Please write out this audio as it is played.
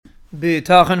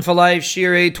B'tachan for Life,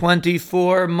 Shirei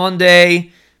 24,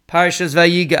 Monday, Parshas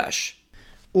Vayigash.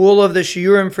 All of the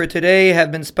shiurim for today have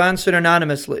been sponsored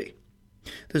anonymously.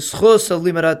 The schus of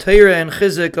Limadat Torah and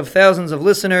chizuk of thousands of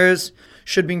listeners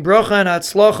should bring bracha and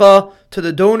hatzlacha to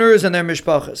the donors and their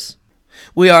mishpachas.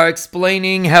 We are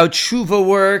explaining how tshuva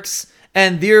works,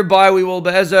 and thereby we will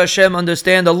be'ezah Hashem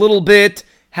understand a little bit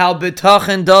how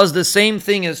b'tachan does the same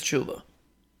thing as tshuva.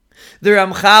 The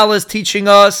Ramchal is teaching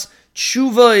us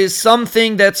tshuva is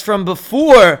something that's from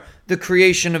before the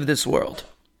creation of this world.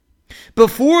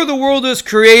 Before the world was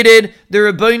created, the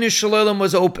Ribbono Shel Olam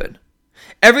was open.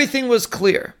 Everything was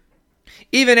clear.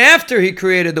 Even after he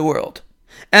created the world.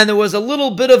 And there was a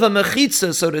little bit of a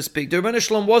mechitza, so to speak. The Ribbono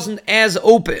Shel Olam wasn't as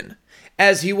open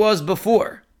as he was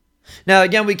before. Now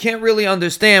again, we can't really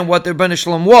understand what the Ribbono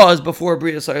Shel Olam was before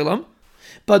Brias Olam.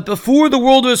 But before the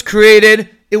world was created,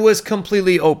 it was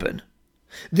completely open.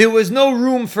 There was no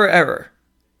room for error.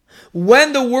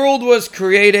 When the world was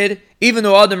created, even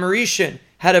though Adam Rishon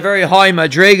had a very high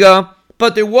madrega,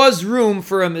 but there was room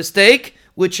for a mistake,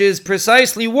 which is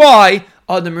precisely why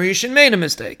Adam Rishon made a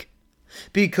mistake.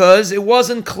 Because it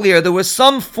wasn't clear. There was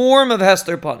some form of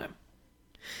Hester Panim.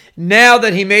 Now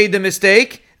that he made the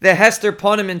mistake, the Hester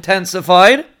Panim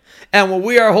intensified, and what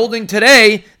we are holding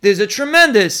today, there's a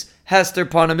tremendous Hester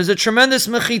Panim, there's a tremendous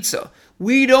mechitza.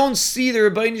 We don't see the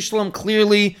Ribbono Shel Olam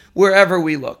clearly wherever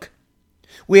we look.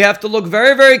 We have to look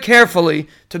very, very carefully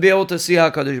to be able to see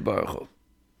HaKadosh Baruch Hu.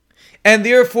 And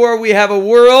therefore we have a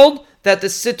world that the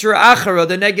Sitra Achara,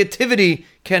 the negativity,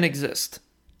 can exist.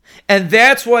 And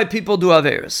that's why people do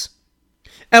Averas.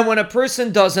 And when a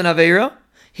person does an Avera,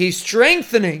 he's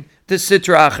strengthening the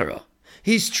Sitra Achara.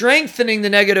 He's strengthening the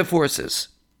negative forces.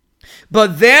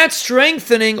 But that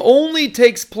strengthening only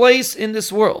takes place in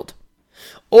this world.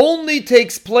 Only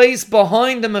takes place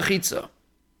behind the mechitza.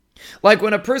 Like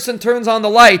when a person turns on the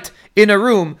light in a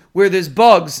room where there's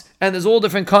bugs and there's all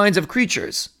different kinds of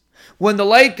creatures. When the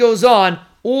light goes on,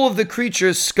 all of the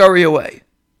creatures scurry away.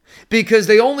 Because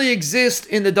they only exist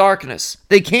in the darkness.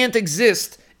 They can't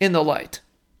exist in the light.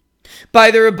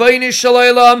 By the Ribbono Shel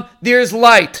Olam, there's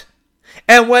light.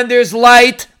 And when there's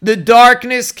light, the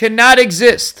darkness cannot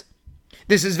exist.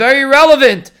 This is very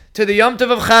relevant to the Yom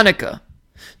Tov of Chanukah.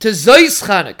 To Zos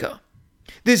Chanukah.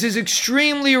 This is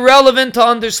extremely relevant to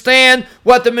understand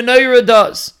what the menorah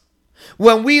does.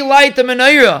 When we light the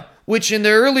menorah, which in the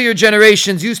earlier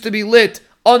generations used to be lit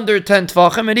under 10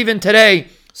 Tvachim, and even today,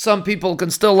 some people can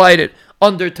still light it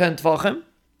under 10 Tvachim.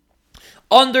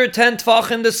 Under 10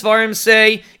 Tvachim, the Svarim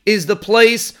say, is the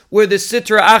place where the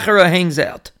Sitra Achara hangs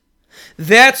out.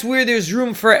 That's where there's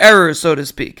room for error, so to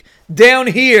speak. Down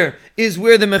here is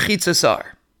where the mechitzas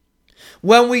are.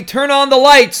 When we turn on the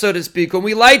light, so to speak, when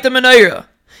we light the menorah,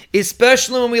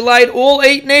 especially when we light all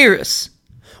 8 neiros,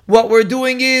 what we're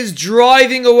doing is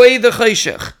driving away the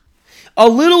chayshech. A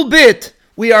little bit,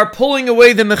 we are pulling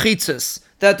away the mechitzas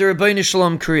that the Ribbono Shel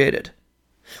Olam created.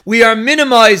 We are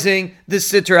minimizing the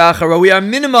Sitra Achara. We are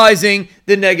minimizing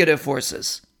the negative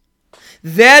forces.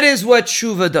 That is what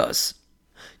tshuva does.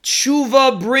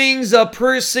 Tshuva brings a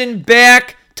person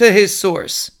back to his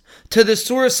source, to the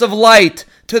source of light,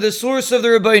 to the source of the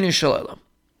Ribbono Shel Olam.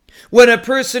 When a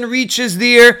person reaches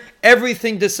there,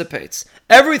 everything dissipates.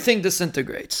 Everything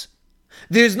disintegrates.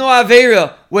 There's no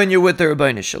Avera when you're with the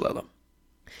Ribbono Shel Olam.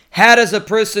 How does a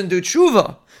person do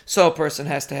tshuva? So a person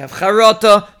has to have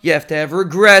charata, you have to have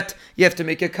regret, you have to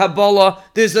make a Kabbalah.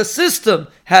 There's a system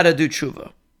how to do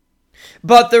tshuva.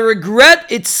 But the regret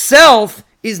itself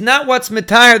is not what's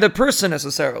mitayar the person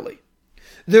necessarily.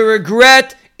 The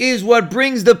regret is what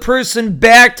brings the person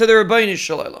back to the Ribbono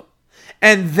Shel Olam.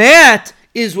 And that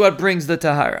is what brings the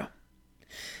Tahara.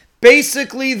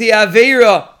 Basically, the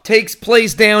Avera takes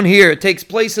place down here. It takes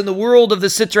place in the world of the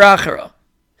Sitra Achara.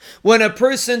 When a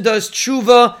person does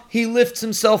tshuva, he lifts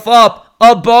himself up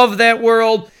above that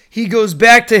world. He goes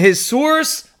back to his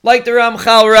source, like the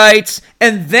Ramchal writes,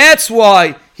 and that's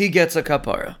why he gets a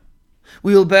kapara.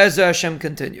 We will be'ezah Hashem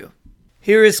continue.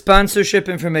 Here is sponsorship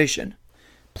information.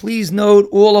 Please note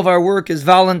all of our work is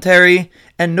voluntary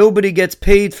and nobody gets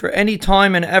paid for any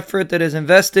time and effort that is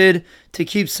invested to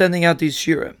keep sending out these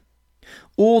shiurim.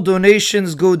 All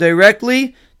donations go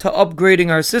directly to upgrading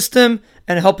our system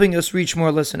and helping us reach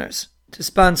more listeners. To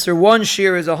sponsor one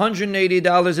shiur is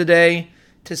 $180 a day.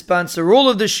 To sponsor all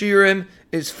of the shiurim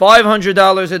is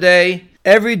 $500 a day.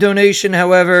 Every donation,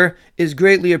 however, is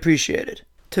greatly appreciated.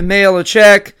 To mail a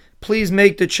check, please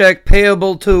make the check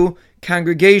payable to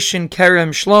Congregation Kerem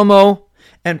Shlomo,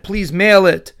 and please mail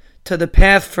it to the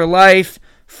Path for Life,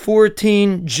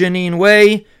 14 Janine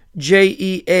Way,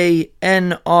 Jeanine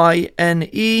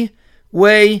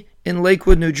Way, in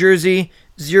Lakewood, New Jersey,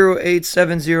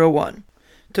 08701.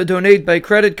 To donate by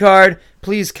credit card,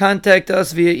 please contact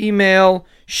us via email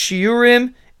shiurim@thepathforlife.com.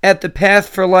 SHIURIM at THEPATH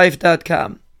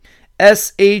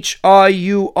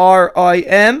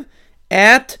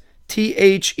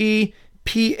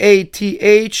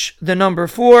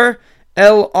 4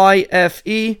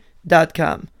 LIFE.com.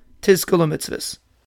 Tizkul Mitzvahs.